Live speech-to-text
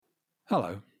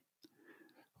Hello.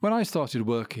 When I started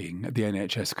working at the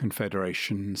NHS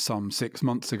Confederation some 6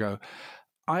 months ago,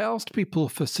 I asked people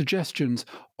for suggestions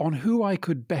on who I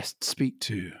could best speak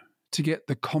to get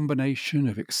the combination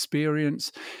of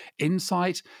experience,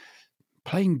 insight,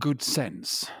 plain good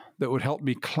sense that would help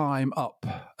me climb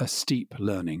up a steep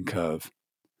learning curve.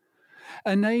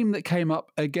 A name that came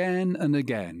up again and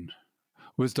again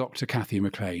was Dr. Cathy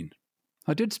McLean.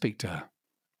 I did speak to her.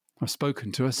 I've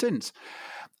spoken to her since,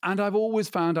 and I've always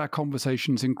found our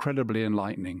conversations incredibly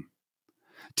enlightening.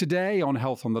 Today on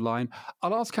Health on the Line,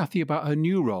 I'll ask Cathy about her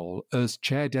new role as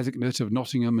Chair Designate of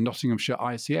Nottingham and Nottinghamshire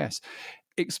ICS,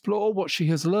 explore what she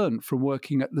has learned from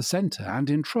working at the centre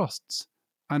and in trusts,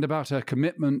 and about her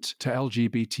commitment to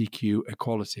LGBTQ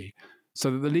equality, so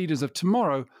that the leaders of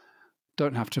tomorrow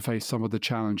don't have to face some of the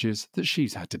challenges that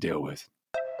she's had to deal with.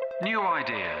 New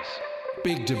ideas.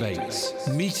 Big debates.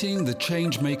 Meeting the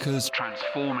change makers.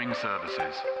 Transforming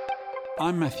services.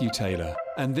 I'm Matthew Taylor,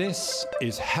 and this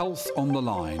is Health on the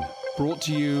Line, brought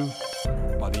to you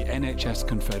by the NHS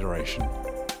Confederation.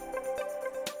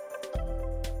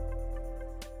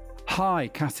 Hi,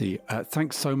 Cathy.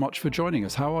 Thanks so much for joining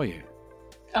us. How are you?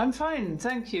 I'm fine,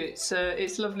 thank you.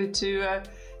 It's lovely to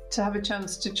have a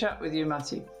chance to chat with you,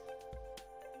 Matthew.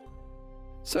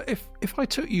 So, if I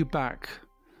took you back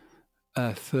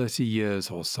 30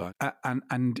 years or so,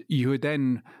 and you had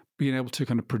then been able to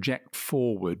kind of project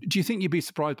forward, do you think you'd be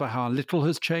surprised by how little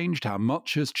has changed, how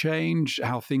much has changed,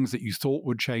 how things that you thought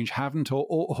would change haven't,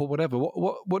 or whatever?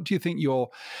 What do you think you're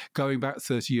going back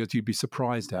 30 years you'd be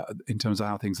surprised at in terms of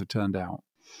how things have turned out?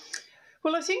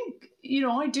 Well, I think,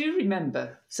 I do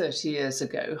remember 30 years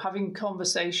ago having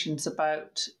conversations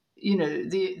about,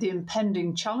 the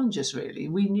impending challenges, really.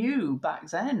 We knew back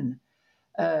then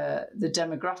the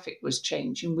demographic was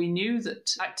changing. We knew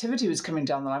that activity was coming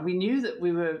down the line. We knew that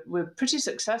we were pretty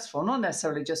successful, not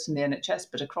necessarily just in the NHS,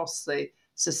 but across the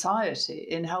society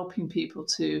in helping people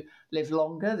to live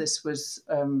longer. This is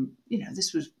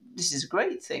a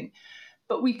great thing.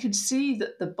 But we could see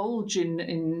that the bulge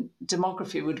in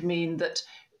demography would mean that,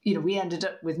 we ended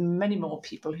up with many more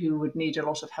people who would need a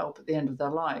lot of help at the end of their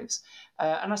lives.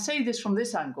 And I say this from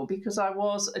this angle because I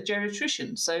was a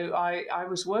geriatrician. So I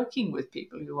was working with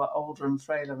people who were older and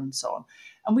frailer and so on.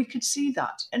 And we could see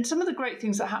that. And some of the great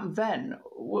things that happened then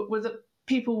were that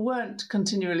people weren't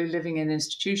continually living in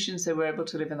institutions. They were able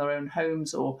to live in their own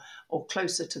homes or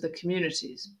closer to the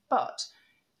communities. But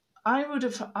I would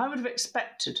have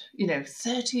expected,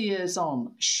 30 years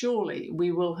on, surely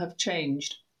we will have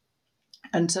changed.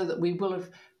 And so that we will have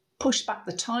pushed back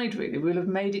the tide, really. We'll have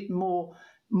made it more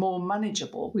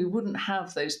manageable. We wouldn't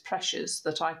have those pressures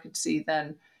that I could see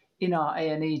then in our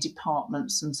A&E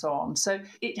departments and so on. So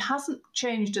it hasn't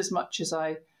changed as much as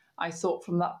I thought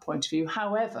from that point of view.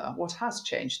 However, what has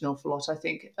changed an awful lot, I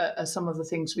think, are some of the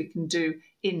things we can do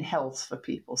in health for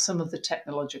people, some of the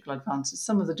technological advances,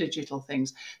 some of the digital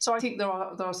things. So I think there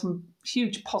are some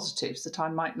huge positives that I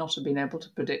might not have been able to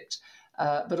predict,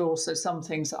 but also some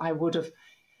things that I would have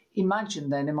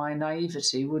imagined then in my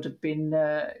naivety would have been,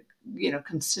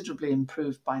 considerably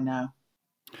improved by now.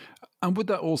 And would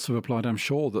that also have applied, I'm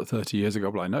sure, that 30 years ago,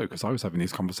 well, I know because I was having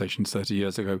these conversations 30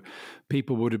 years ago,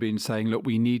 people would have been saying, look,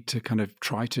 we need to kind of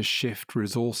try to shift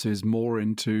resources more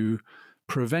into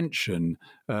prevention.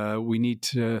 We need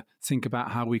to think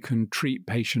about how we can treat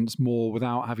patients more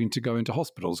without having to go into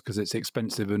hospitals because it's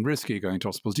expensive and risky going to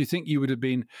hospitals. Do you think you would have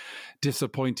been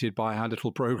disappointed by how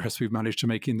little progress we've managed to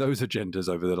make in those agendas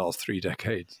over the last 3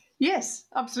 decades? Yes,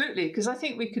 absolutely, because I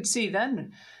think we could see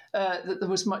then that there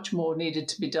was much more needed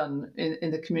to be done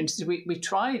in the communities. We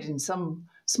tried in some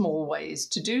small ways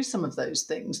to do some of those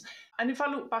things. And if I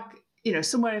look back,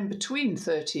 somewhere in between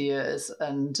 30 years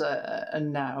and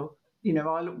now,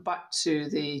 I look back to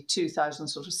the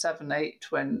 2007-8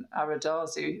 when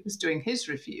Aradazi was doing his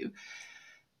review.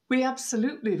 We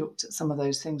absolutely looked at some of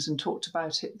those things and talked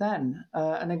about it then.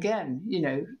 And again,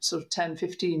 sort of 10,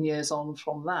 15 years on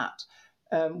from that,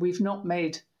 we've not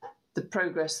made the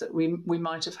progress that we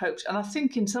might have hoped. And I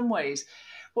think in some ways,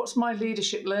 what's my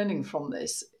leadership learning from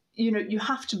this? You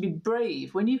have to be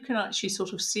brave when you can actually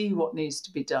sort of see what needs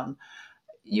to be done.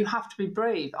 You have to be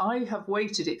brave. I have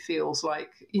waited, it feels like,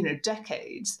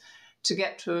 decades to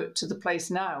get to the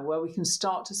place now where we can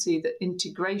start to see that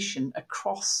integration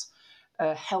across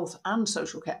health and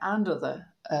social care and other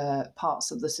parts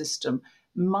of the system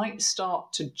might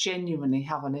start to genuinely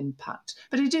have an impact.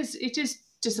 But it is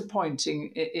disappointing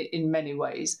in many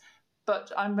ways.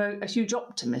 But I'm a huge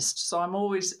optimist, so I'm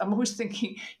always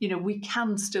thinking, we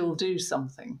can still do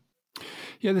something.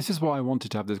 Yeah, this is why I wanted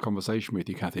to have this conversation with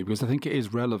you, Cathy, because I think it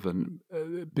is relevant.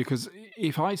 Because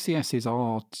if ICSs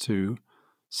are to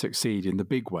succeed in the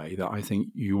big way that I think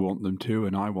you want them to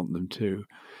and I want them to,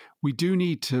 we do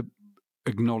need to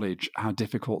acknowledge how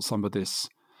difficult some of this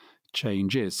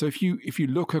change is. So if you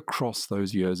look across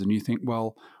those years and you think,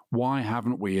 well, why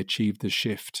haven't we achieved the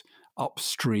shift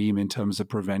upstream in terms of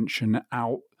prevention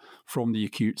out from the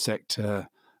acute sector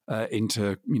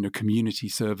into community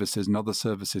services and other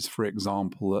services, for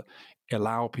example, that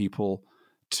allow people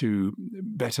to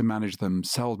better manage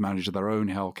themselves, manage their own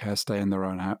healthcare, stay in their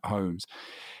own homes.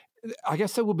 I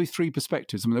guess there will be three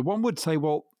perspectives. I mean, one would say,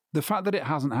 well, the fact that it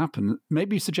hasn't happened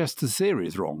maybe suggests the theory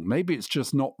is wrong. Maybe it's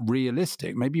just not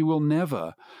realistic. Maybe we'll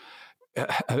never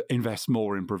invest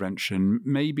more in prevention.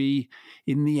 Maybe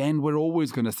in the end, we're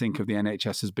always going to think of the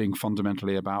NHS as being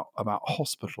fundamentally about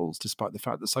hospitals, despite the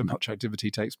fact that so much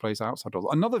activity takes place outside of.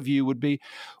 Another view would be,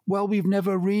 well, we've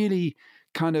never really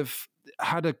kind of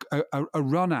had a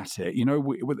run at it.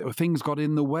 Things got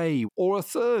in the way. Or a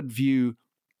third view,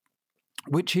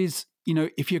 which is,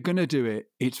 if you're going to do it,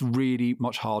 it's really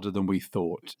much harder than we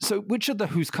thought. So which of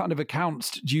those kind of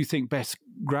accounts do you think best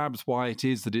grabs why it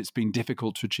is that it's been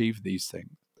difficult to achieve these things?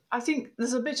 I think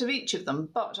there's a bit of each of them,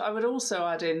 but I would also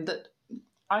add in that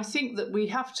I think that we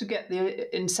have to get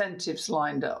the incentives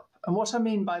lined up. And what I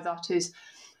mean by that is,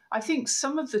 I think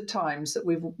some of the times that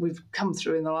we've come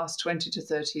through in the last 20 to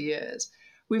 30 years,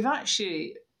 we've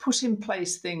actually put in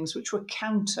place things which were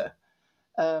counter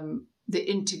the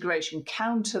integration,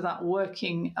 counter that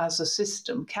working as a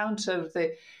system, counter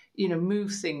the,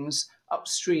 move things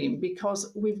upstream,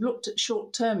 because we've looked at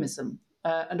short-termism.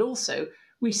 And also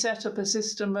we set up a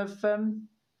system of,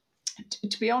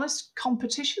 to be honest,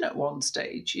 competition at one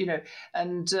stage,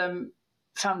 and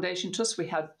Foundation Trust, we've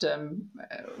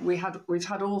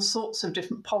had all sorts of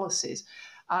different policies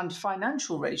and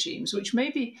financial regimes, which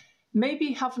maybe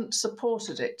haven't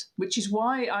supported it, which is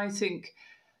why I think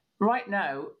right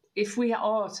now, if we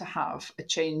are to have a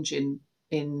change in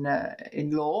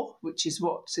law, which is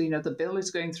what the bill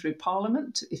is going through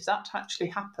Parliament, if that actually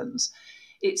happens,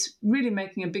 it's really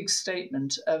making a big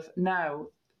statement of now,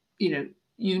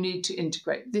 you need to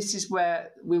integrate. This is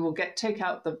where we will take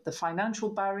out the financial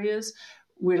barriers.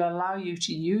 We'll allow you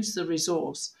to use the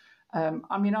resource. I'm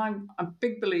a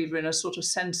big believer in a sort of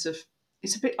sense of,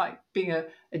 it's a bit like being a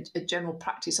general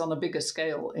practice on a bigger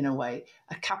scale, in a way,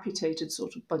 a capitated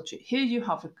sort of budget. Here you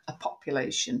have a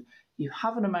population, you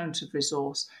have an amount of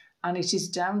resource, and it is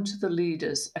down to the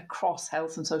leaders across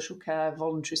health and social care,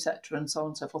 voluntary sector, and so on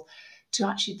and so forth, to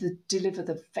actually deliver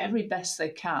the very best they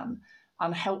can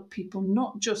and help people,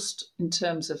 not just in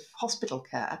terms of hospital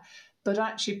care, but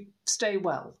actually stay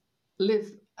well,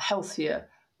 live healthier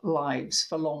lives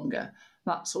for longer,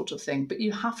 that sort of thing. But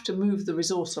you have to move the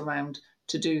resource around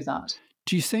to do that.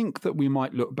 Do you think that we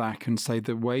might look back and say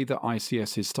the way that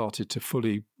ICS has started to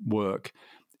fully work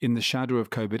in the shadow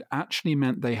of COVID actually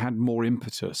meant they had more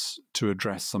impetus to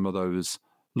address some of those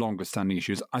longer standing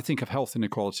issues? I think of health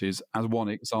inequalities as one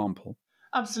example.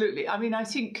 Absolutely. I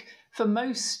think for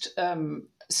most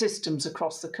systems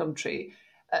across the country,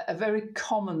 a very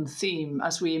common theme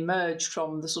as we emerged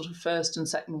from the sort of first and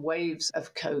second waves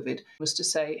of COVID was to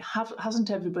say,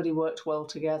 hasn't everybody worked well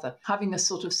together? Having a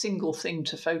sort of single thing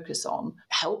to focus on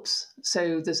helps.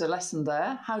 So there's a lesson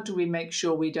there. How do we make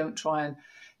sure we don't try and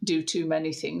do too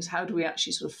many things? How do we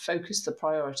actually sort of focus the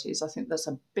priorities? I think that's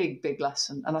a big, big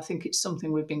lesson. And I think it's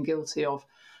something we've been guilty of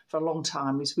for a long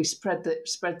time, is we spread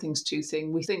things too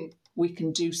thin. We think we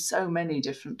can do so many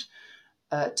different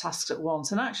tasks at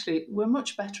once. And actually, we're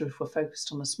much better if we're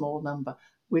focused on a small number.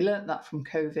 We learnt that from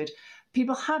COVID.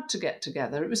 People had to get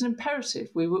together. It was an imperative.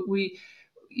 We'd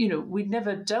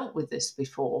never dealt with this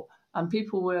before, and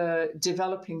people were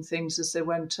developing things as they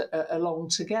went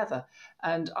along together.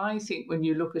 And I think when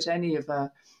you look at any of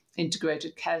our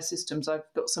integrated care systems, I've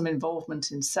got some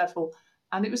involvement in several,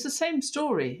 and it was the same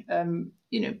story.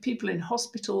 People in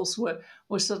hospitals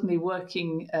were suddenly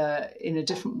working in a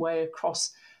different way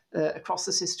across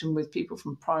the system with people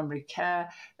from primary care.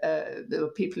 There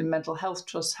were people in mental health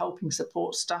trusts helping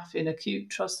support staff in acute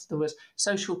trusts. There was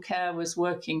social care was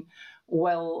working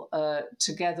well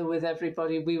together with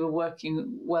everybody. We were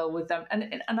working well with them.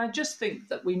 And I just think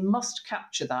that we must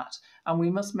capture that and we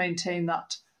must maintain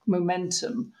that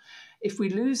momentum. If we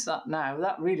lose that now,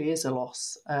 that really is a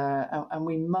loss. And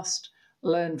we must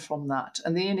learn from that.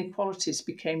 And the inequalities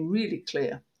became really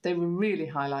clear. They were really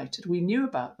highlighted. We knew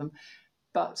about them,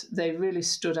 but they really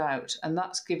stood out, and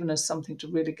that's given us something to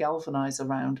really galvanise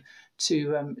around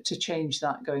to change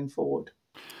that going forward.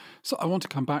 So I want to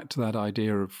come back to that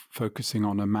idea of focusing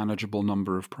on a manageable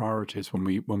number of priorities when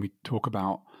we talk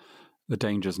about the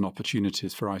dangers and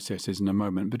opportunities for ICSs in a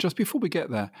moment. But just before we get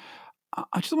there,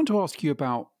 I just want to ask you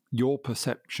about your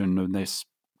perception of this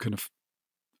kind of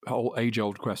whole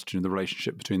age-old question of the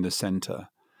relationship between the centre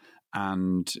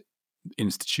and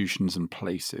institutions and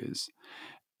places.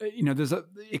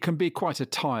 It can be quite a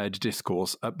tired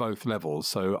discourse at both levels.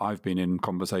 So I've been in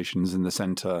conversations in the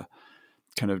centre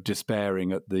kind of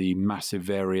despairing at the massive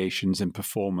variations in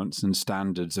performance and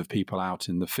standards of people out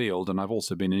in the field. And I've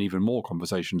also been in even more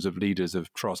conversations of leaders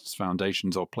of trusts,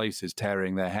 foundations or places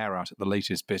tearing their hair out at the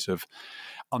latest bit of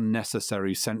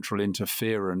unnecessary central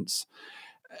interference.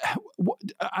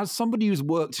 As somebody who's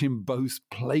worked in both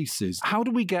places, how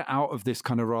do we get out of this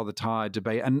kind of rather tired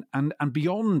debate? And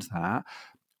beyond that,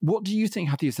 what do you think,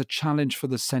 Hattie, is a challenge for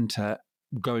the centre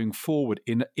going forward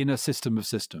in a system of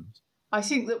systems? I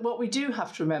think that what we do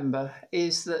have to remember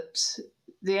is that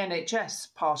the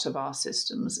NHS part of our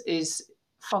systems is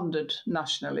funded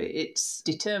nationally. It's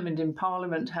determined in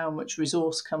Parliament how much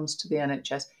resource comes to the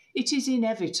NHS. It is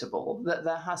inevitable that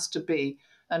there has to be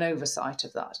an oversight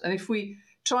of that. And if we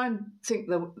try and think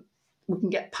that we can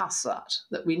get past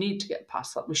that we need to get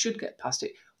past that, we should get past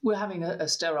it, we're having a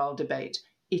sterile debate.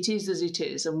 It is as it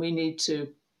is, and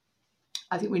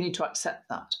I think we need to accept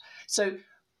that. So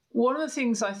one of the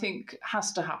things I think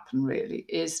has to happen really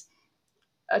is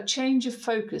a change of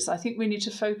focus. I think we need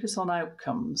to focus on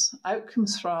outcomes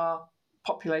for our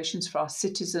populations, for our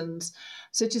citizens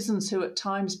who at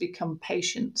times become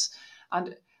patients.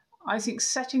 And I think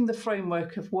setting the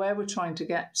framework of where we're trying to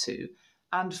get to,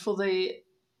 and for the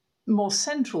more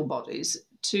central bodies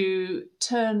to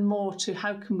turn more to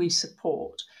how can we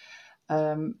support.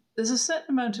 There's a certain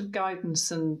amount of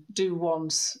guidance and do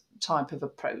once type of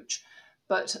approach.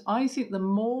 But I think the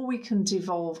more we can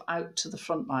devolve out to the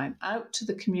front line, out to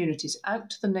the communities, out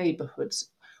to the neighbourhoods,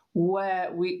 where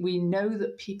we know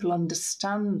that people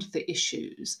understand the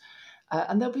issues,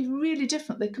 and they'll be really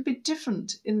different. They could be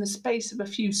different in the space of a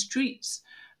few streets.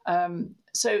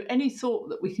 So any thought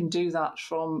that we can do that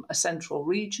from a central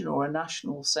region or a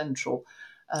national central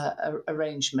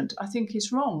arrangement, I think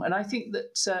is wrong. And I think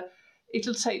that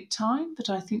it'll take time, but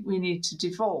I think we need to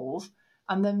devolve.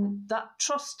 And then that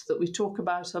trust that we talk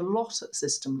about a lot at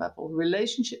system level,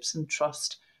 relationships and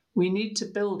trust, we need to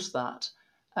build that.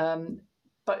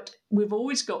 But we've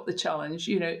always got the challenge,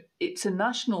 it's a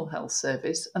national health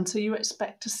service, and so you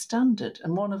expect a standard.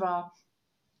 And one of our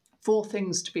 4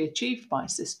 things to be achieved by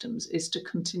systems is to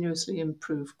continuously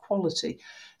improve quality.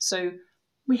 So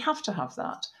we have to have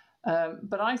that.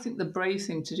 But I think the brave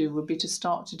thing to do would be to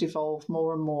start to devolve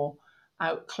more and more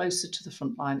out closer to the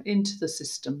front line, into the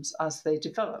systems as they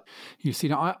develop. You see,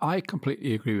 now, I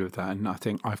completely agree with that. And I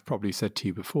think I've probably said to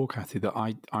you before, Kathy, that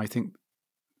I think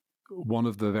one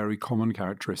of the very common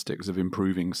characteristics of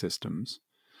improving systems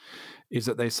is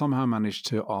that they somehow manage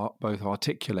to both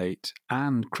articulate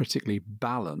and critically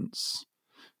balance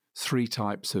 3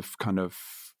 types of kind of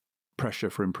pressure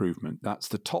for improvement. That's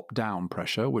the top-down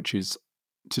pressure, which is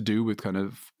to do with kind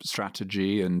of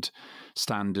strategy and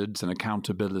standards and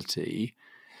accountability.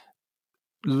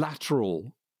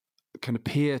 Lateral, kind of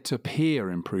peer-to-peer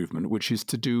improvement, which is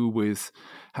to do with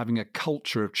having a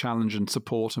culture of challenge and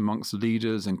support amongst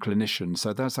leaders and clinicians.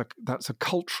 So that's a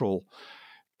cultural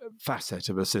facet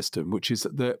of a system, which is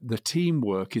that the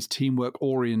teamwork is teamwork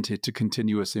oriented to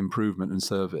continuous improvement and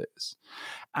service.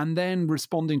 And then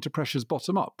responding to pressures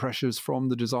bottom up, pressures from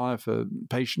the desire for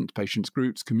patients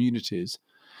groups, communities.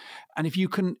 And if you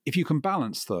can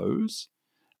balance those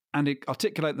and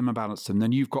articulate them and balance them,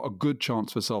 then you've got a good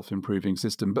chance for self-improving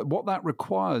system. But what that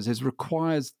requires does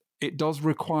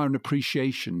require an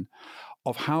appreciation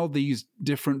of how these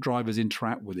different drivers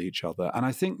interact with each other. And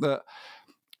I think that,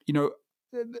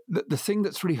 the thing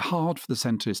that's really hard for the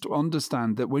centre is to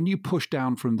understand that when you push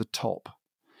down from the top,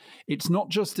 it's not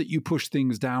just that you push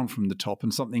things down from the top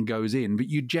and something goes in, but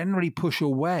you generally push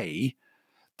away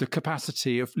the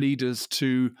capacity of leaders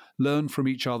to learn from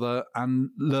each other and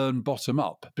learn bottom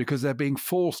up, because they're being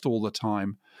forced all the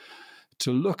time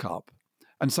to look up.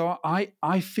 And so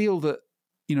I feel that,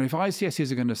 if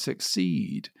ICSs are going to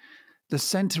succeed, the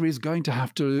centre is going to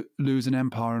have to lose an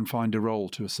empire and find a role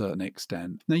to a certain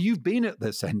extent. Now, you've been at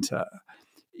the centre.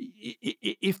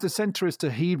 If the centre is to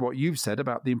heed what you've said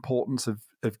about the importance of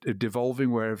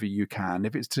devolving wherever you can,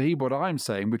 if it's to heed what I'm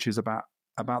saying, which is about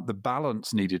the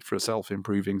balance needed for a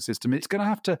self-improving system, it's going to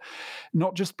have to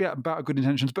not just be about good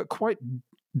intentions, but quite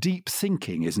deep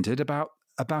thinking, isn't it, about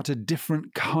a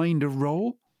different kind of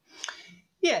role?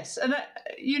 Yes, and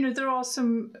there are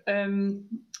some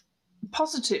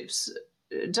positives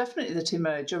definitely that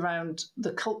emerge around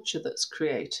the culture that's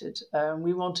created.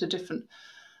 We want a different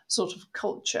sort of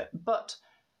culture, but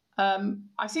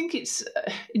I think it's,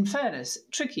 in fairness,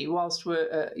 tricky whilst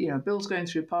we're, bills going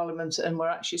through Parliament and we're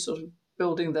actually sort of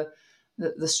building the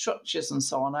the structures and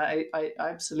so on, I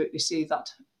absolutely see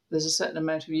that there's a certain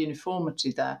amount of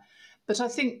uniformity there. But I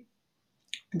think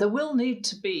there will need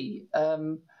to be,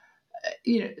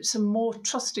 some more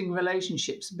trusting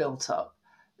relationships built up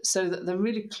so that they're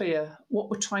really clear what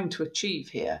we're trying to achieve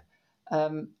here,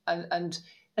 and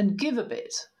give a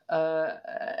bit,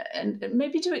 and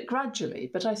maybe do it gradually.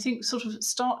 But I think sort of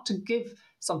start to give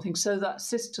something so that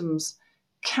systems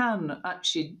can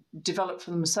actually develop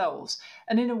for themselves.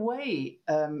 And in a way,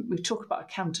 we talk about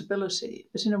accountability,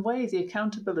 but in a way, the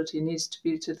accountability needs to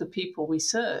be to the people we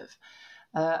serve.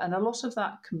 And a lot of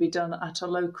that can be done at a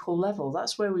local level.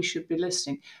 That's where we should be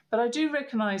listening. But I do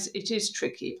recognise it is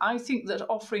tricky. I think that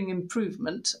offering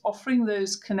improvement, offering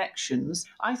those connections,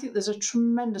 I think there's a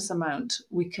tremendous amount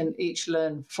we can each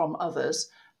learn from others,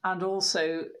 and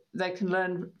also they can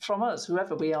learn from us,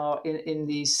 whoever we are in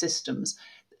these systems.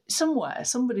 Somewhere,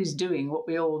 somebody's doing what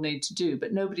we all need to do,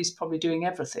 but nobody's probably doing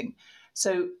everything.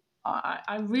 So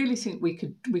I really think we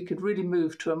could really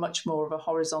move to a much more of a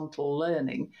horizontal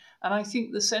learning. And I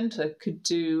think the centre could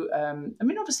do,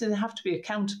 obviously they have to be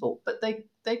accountable, but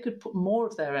they could put more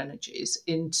of their energies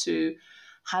into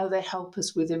how they help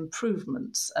us with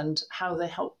improvements and how they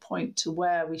help point to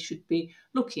where we should be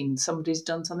looking. Somebody's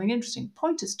done something interesting,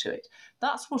 point us to it.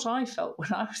 That's what I felt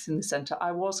when I was in the centre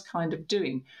I was kind of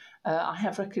doing. I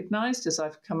have recognised as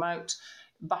I've come out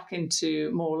back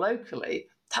into more locally,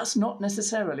 that's not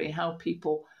necessarily how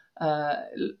people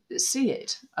see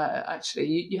it.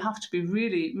 Actually, you have to be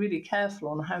really, really careful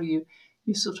on how you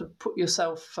sort of put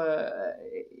yourself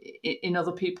in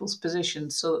other people's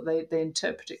positions so that they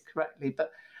interpret it correctly.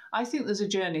 But I think there's a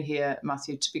journey here,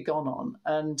 Matthew, to be gone on.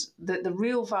 And the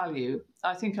real value,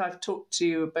 I think I've talked to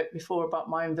you about before about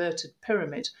my inverted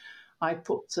pyramid. I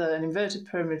put an inverted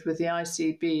pyramid with the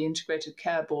ICB, Integrated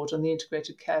Care Board, and the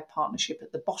Integrated Care Partnership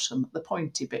at the bottom, at the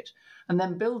pointy bit, and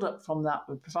then build up from that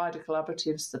with provider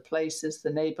collaboratives, the places,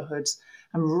 the neighbourhoods,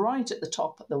 and right at the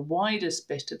top, at the widest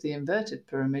bit of the inverted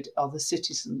pyramid, are the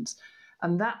citizens.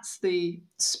 And that's the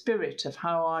spirit of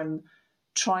how I'm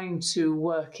trying to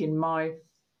work in my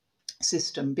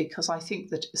system, because I think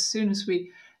that as soon as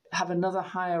we have another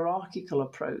hierarchical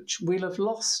approach, we'll have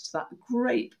lost that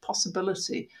great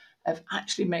possibility of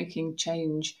actually making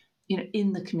change,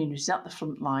 in the communities at the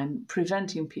front line,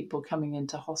 preventing people coming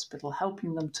into hospital,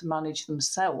 helping them to manage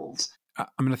themselves. I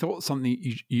thought something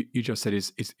you just said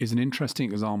is an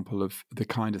interesting example of the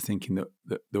kind of thinking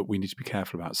that we need to be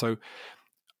careful about. So,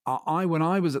 when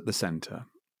I was at the centre,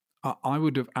 I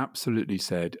would have absolutely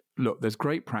said, look, there's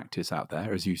great practice out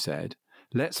there, as you said.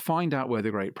 Let's find out where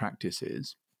the great practice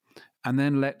is, and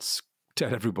then let's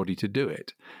tell everybody to do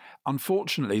it.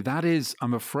 Unfortunately, that is,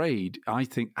 I'm afraid, I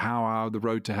think how the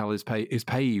road to hell is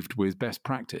paved with best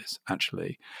practice,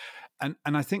 actually. And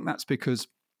I think that's because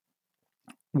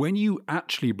when you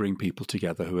actually bring people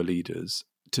together who are leaders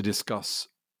to discuss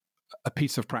a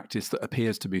piece of practice that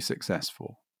appears to be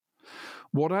successful,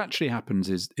 what actually happens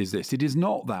is this. It is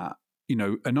not that,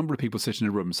 a number of people sit in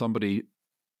a room, somebody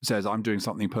says, I'm doing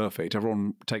something perfect.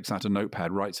 Everyone takes out a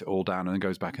notepad, writes it all down, and then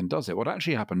goes back and does it. What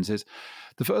actually happens is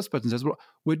the first person says, well,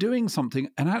 we're doing something,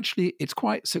 and actually it's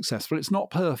quite successful. It's not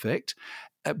perfect,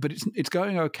 but it's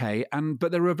going okay.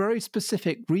 But there are very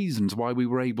specific reasons why we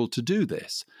were able to do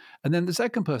this. And then the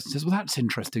second person says, well, that's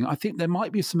interesting. I think there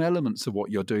might be some elements of what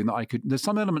you're doing there's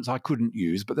some elements I couldn't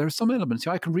use, but there are some elements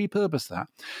I can repurpose that.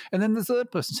 And then the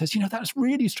third person says, that's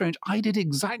really strange. I did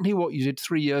exactly what you did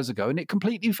 3 years ago, and it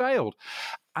completely failed.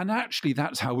 And actually,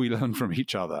 that's how we learn from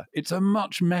each other. It's a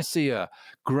much messier,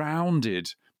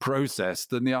 grounded process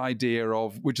than the idea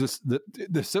of, which is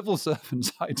the civil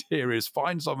servant's idea is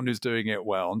find someone who's doing it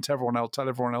well and tell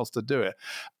everyone else to do it.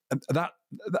 And that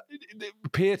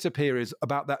peer-to-peer is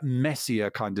about that messier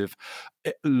kind of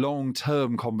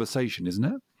long-term conversation, isn't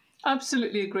it?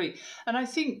 Absolutely agree. And I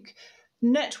think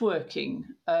networking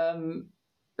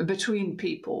between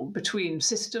people, between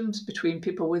systems, between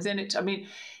people within it.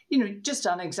 Just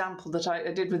an example that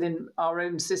I did within our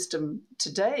own system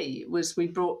today was we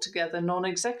brought together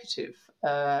non-executives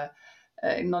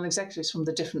from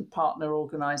the different partner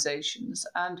organisations.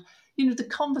 And, the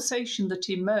conversation that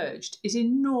emerged is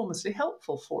enormously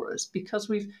helpful for us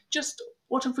because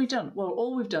what have we done? Well,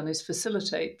 all we've done is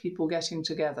facilitate people getting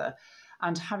together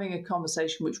and having a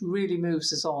conversation which really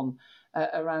moves us on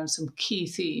around some key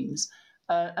themes.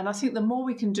 And I think the more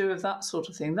we can do of that sort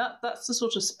of thing, that's the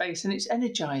sort of space, and it's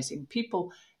energising.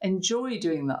 People enjoy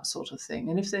doing that sort of thing.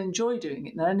 And if they enjoy doing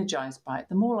it and are energised by it,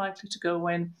 they're more likely to go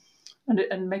in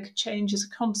and make a change as a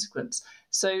consequence.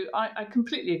 So I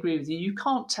completely agree with you. You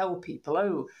can't tell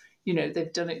people,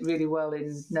 they've done it really well in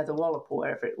Netherwallop or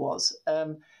wherever it was.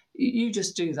 You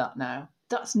just do that now.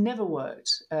 that's never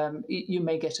worked. You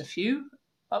may get a few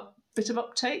bit of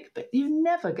uptake, but you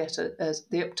never get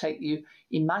the uptake you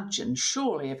imagine.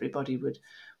 Surely everybody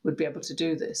would be able to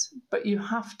do this, but you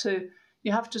have to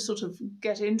sort of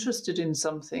get interested in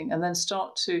something and then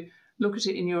start to look at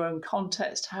it in your own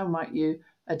context. How might you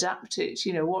adapt it?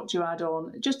 What do you add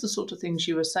on? Just the sort of things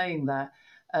you were saying there.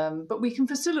 But we can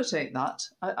facilitate that.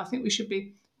 I think we should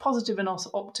be positive and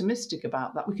optimistic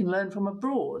about that. We can learn from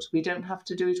abroad. We don't have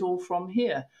to do it all from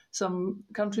here. Some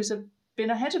countries have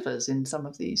been ahead of us in some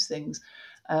of these things,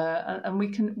 and we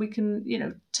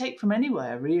can take from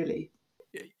anywhere, really.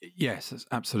 Yes,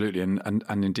 absolutely, and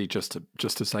indeed, just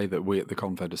to say that we at the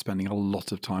Confed are spending a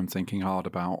lot of time thinking hard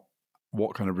about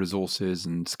what kind of resources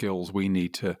and skills we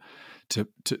need to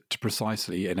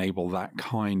precisely enable that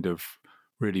kind of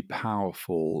really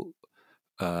powerful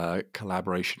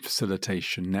collaboration,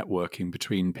 facilitation, networking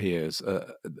between peers,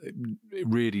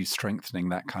 really strengthening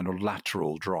that kind of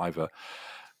lateral driver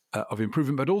of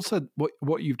improvement. But also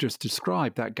what you've just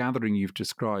described, that gathering you've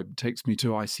described, takes me to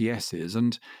ICSs.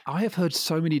 And I have heard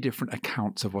so many different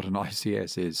accounts of what an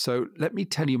ICS is. So let me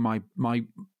tell you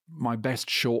my best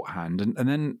shorthand, and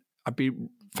then I'd be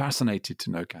fascinated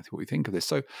to know, Kathy, what you think of this.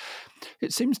 So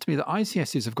it seems to me that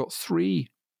ICSs have got three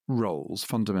roles,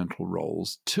 fundamental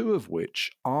roles, two of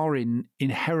which are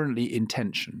inherently in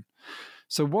tension.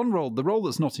 So one role, the role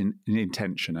that's not in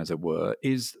tension, as it were,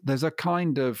 is there's a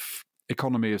kind of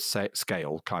economy of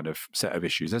scale kind of set of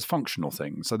issues. There's functional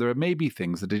things. So there may be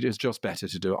things that it is just better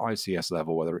to do at ICS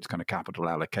level, whether it's kind of capital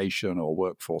allocation or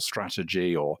workforce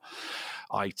strategy or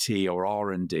IT or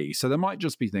R&D. So there might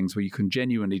just be things where you can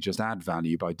genuinely just add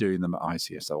value by doing them at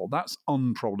ICS level. That's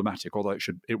unproblematic, although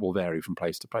it will vary from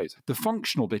place to place. The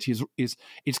functional bit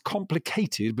is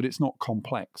complicated, but it's not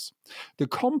complex. The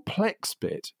complex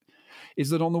bit is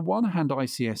that on the one hand,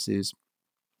 ICSs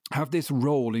have this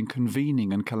role in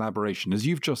convening and collaboration, as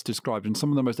you've just described, and some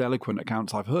of the most eloquent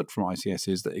accounts I've heard from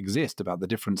ICSs that exist about the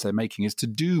difference they're making is to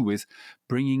do with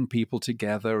bringing people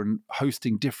together and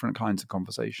hosting different kinds of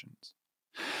conversations.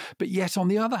 But yet, on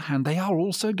the other hand, they are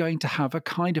also going to have a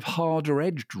kind of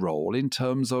harder-edged role in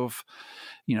terms of,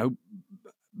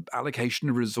 allocation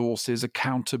of resources,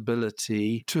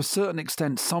 accountability, to a certain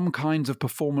extent, some kinds of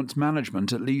performance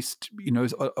management, at least,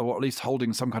 or at least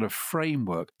holding some kind of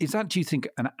framework. Is that, do you think,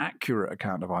 an accurate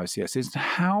account of ICSs?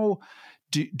 How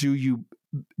do you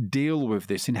deal with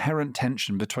this inherent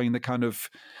tension between the kind of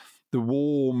the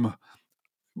warm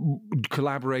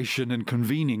collaboration and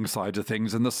convening side of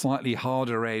things and the slightly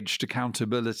harder-edged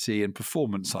accountability and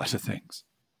performance side of things?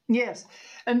 Yes,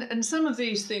 and some of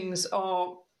these things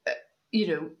are,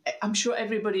 I'm sure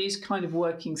everybody is kind of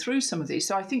working through some of these.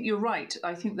 So I think you're right.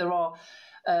 I think there are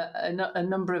a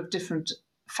number of different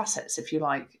facets, if you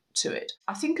like, to it.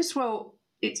 I think as well,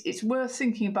 it's worth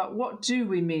thinking about what do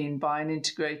we mean by an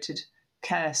integrated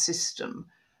care system?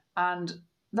 And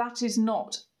that is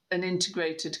not an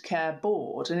integrated care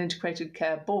board. An integrated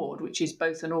care board, which is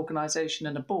both an organisation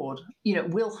and a board,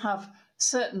 will have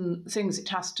certain things it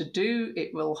has to do.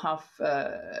 It will have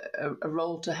a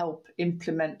role to help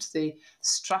implement the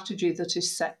strategy that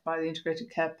is set by the Integrated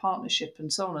Care Partnership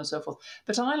and so on and so forth.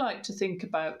 But I like to think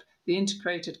about the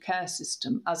integrated care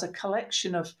system as a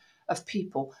collection of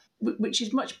people, which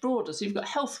is much broader. So you've got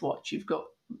Healthwatch, you've got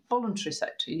voluntary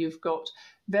sector, you've got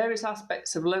various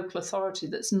aspects of local authority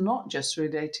that's not just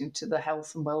relating to the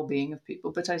health and well-being of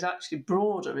people, but is actually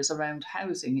broader, is around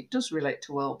housing. It does relate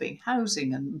to well-being,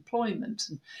 housing and employment.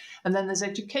 And then there's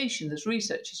education, there's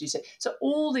research, as you say. So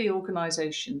all the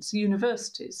organisations,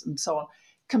 universities and so on,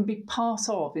 can be part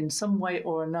of, in some way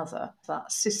or another,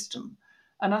 that system.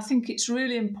 And I think it's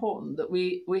really important that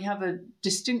we have a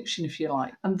distinction, if you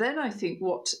like. And then I think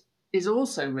what is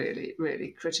also really, really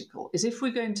critical is if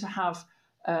we're going to have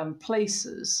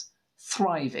places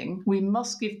thriving, we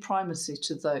must give primacy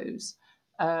to those.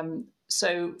 And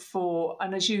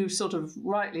as you sort of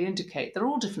rightly indicate, they're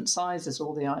all different sizes,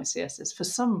 all the ICSs. For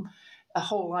some, a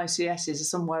whole ICS is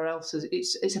somewhere else.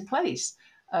 It's a place.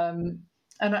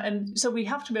 And so we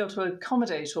have to be able to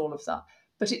accommodate all of that.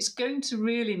 But it's going to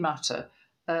really matter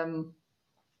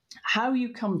how you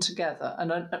come together.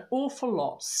 And an awful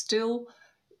lot still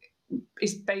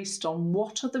is based on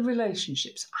what are the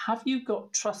relationships? Have you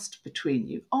got trust between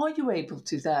you? Are you able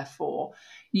to, therefore,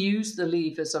 use the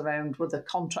levers around whether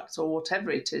contracts or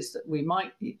whatever it is that we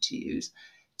might need to use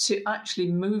to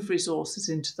actually move resources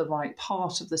into the right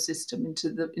part of the system, into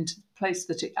the place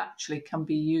that it actually can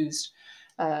be used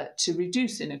to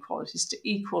reduce inequalities, to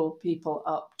equal people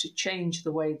up, to change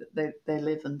the way that they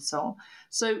live and so on.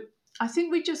 So I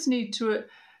think we just need to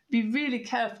be really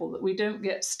careful that we don't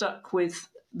get stuck with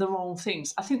the wrong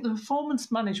things. I think the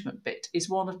performance management bit is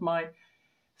one of my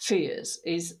fears,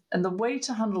 and the way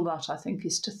to handle that, I think,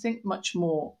 is to think much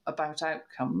more about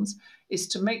outcomes, is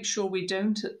to make sure we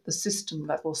don't at the system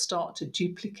level start to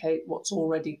duplicate what's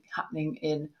already happening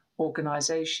in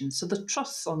organisations. So the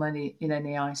trusts in any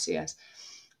ICS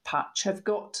patch have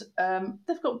got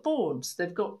they've got boards,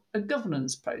 they've got a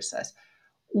governance process.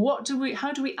 How do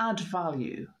we add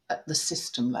value at the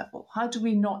system level? How do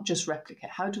we not just replicate?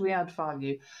 How do we add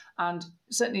value? And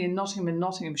certainly in Nottingham and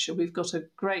Nottinghamshire, we've got a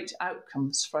great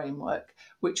outcomes framework,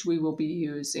 which we will be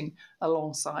using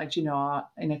alongside, our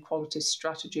inequality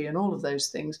strategy and all of those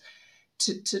things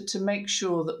to make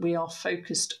sure that we are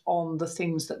focused on the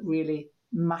things that really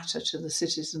matter to the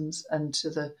citizens and to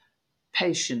the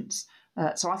patients.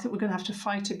 So I think we're going to have to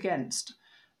fight against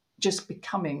just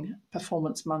becoming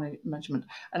performance management.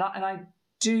 And I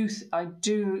do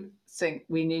think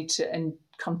we need to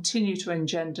continue to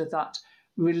engender that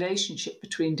relationship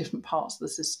between different parts of the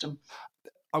system.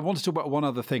 I want to talk about one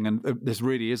other thing, and this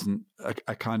really isn't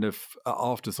a kind of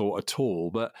afterthought at all,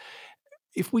 but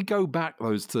if we go back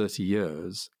those 30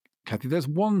 years, Cathy, there's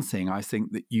one thing I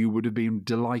think that you would have been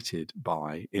delighted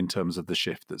by in terms of the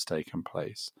shift that's taken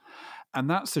place. And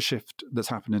that's the shift that's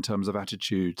happened in terms of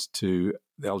attitudes to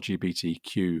the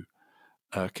LGBTQ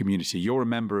community. You're a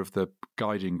member of the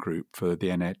guiding group for the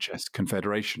NHS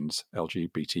Confederation's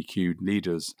LGBTQ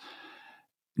Leaders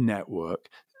Network.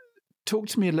 Talk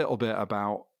to me a little bit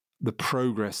about the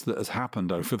progress that has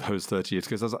happened over those 30 years.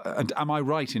 And am I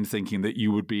right in thinking that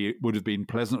you would have been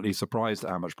pleasantly surprised at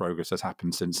how much progress has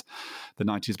happened since the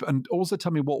 90s? And also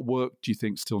tell me, what work do you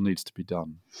think still needs to be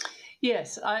done?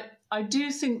 Yes, I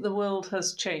do think the world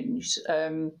has changed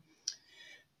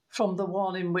from the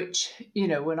one in which,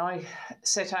 when I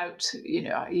set out,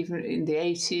 even in the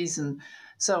 80s and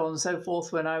so on and so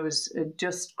forth, when I was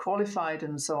just qualified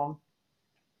and so on.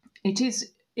 It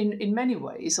is in many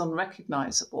ways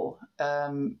unrecognisable.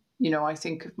 I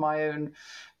think of my own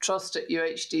trust at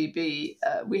UHDB.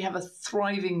 We have a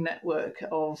thriving network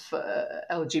of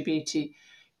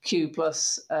LGBTQ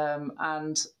plus,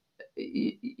 and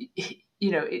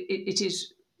it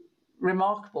is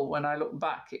remarkable when I look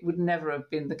back. It would never have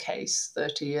been the case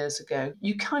 30 years ago.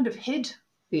 You kind of hid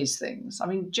these things. I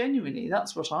mean, genuinely,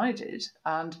 that's what I did.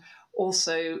 And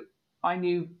also, I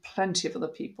knew plenty of other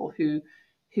people who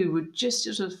would just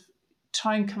sort of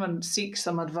try and come and seek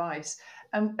some advice.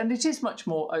 And it is much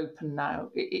more open now.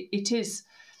 It is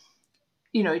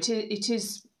in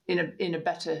a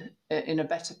better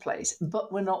place,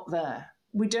 but we're not there.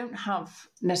 We don't have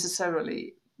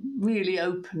necessarily really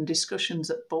open discussions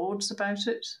at boards about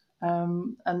it.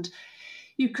 And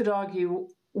you could argue,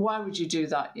 why would you do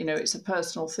that? It's a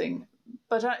personal thing.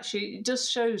 But actually, it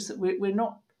just shows that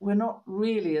we're not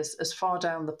really as far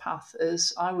down the path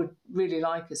as I would really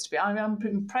like us to be. I'm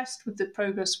impressed with the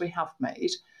progress we have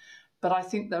made, but I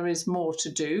think there is more to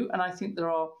do. And I think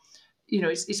there are,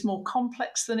 it's more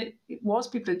complex than it was.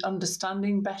 People are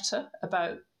understanding better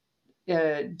about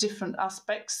different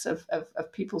aspects of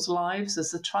people's lives.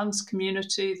 There's the trans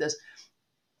community, there's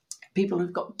people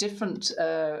who've got different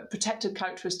protected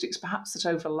characteristics perhaps that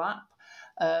overlap,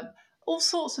 all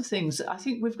sorts of things. I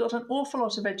think we've got an awful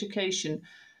lot of education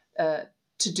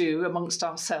to do amongst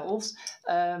ourselves,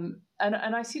 and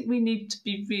I think we need to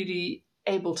be really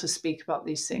able to speak about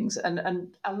these things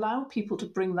and allow people to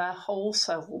bring their whole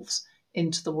selves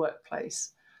into the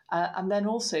workplace. And then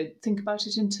also think about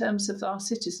it in terms of our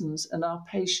citizens and our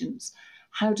patients.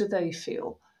 How do they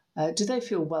feel? Do they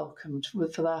feel welcomed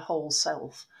for their whole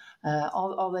self?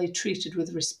 Are they treated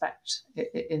with respect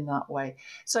in that way?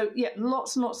 So, yeah,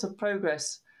 lots and lots of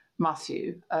progress,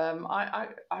 Matthew. I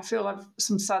feel I've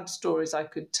some sad stories I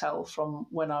could tell from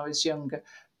when I was younger,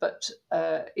 but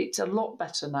it's a lot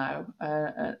better now.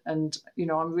 And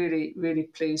I'm really, really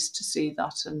pleased to see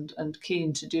that and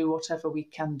keen to do whatever we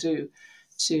can do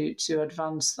to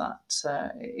advance that,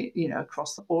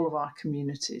 across all of our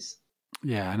communities.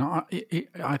 Yeah, and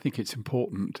I think it's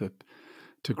important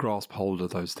to grasp hold of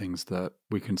those things that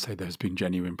we can say there's been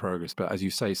genuine progress, but as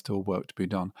you say, still work to be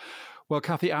done. Well,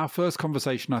 Cathy, our first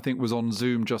conversation, I think, was on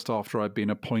Zoom just after I'd been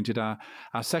appointed. Our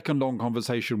second long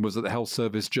conversation was at the Health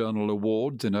Service Journal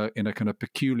Awards in a kind of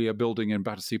peculiar building in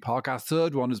Battersea Park. Our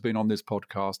third one has been on this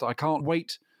podcast. I can't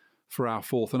wait for our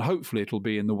fourth, and hopefully it'll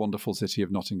be in the wonderful city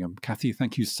of Nottingham. Cathy,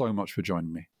 thank you so much for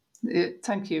joining me.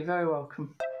 Thank you. Very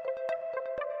welcome.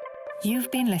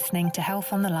 You've been listening to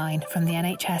Health on the Line from the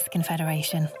NHS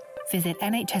Confederation. Visit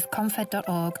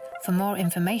nhsconfed.org for more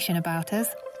information about us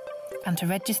and to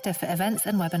register for events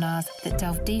and webinars that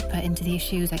delve deeper into the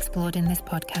issues explored in this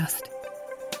podcast.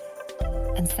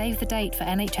 And save the date for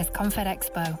NHS Confed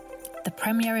Expo the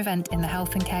premier event in the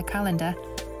Health and Care calendar,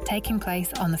 taking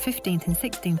place on the 15th and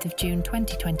 16th of June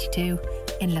 2022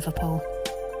 in Liverpool.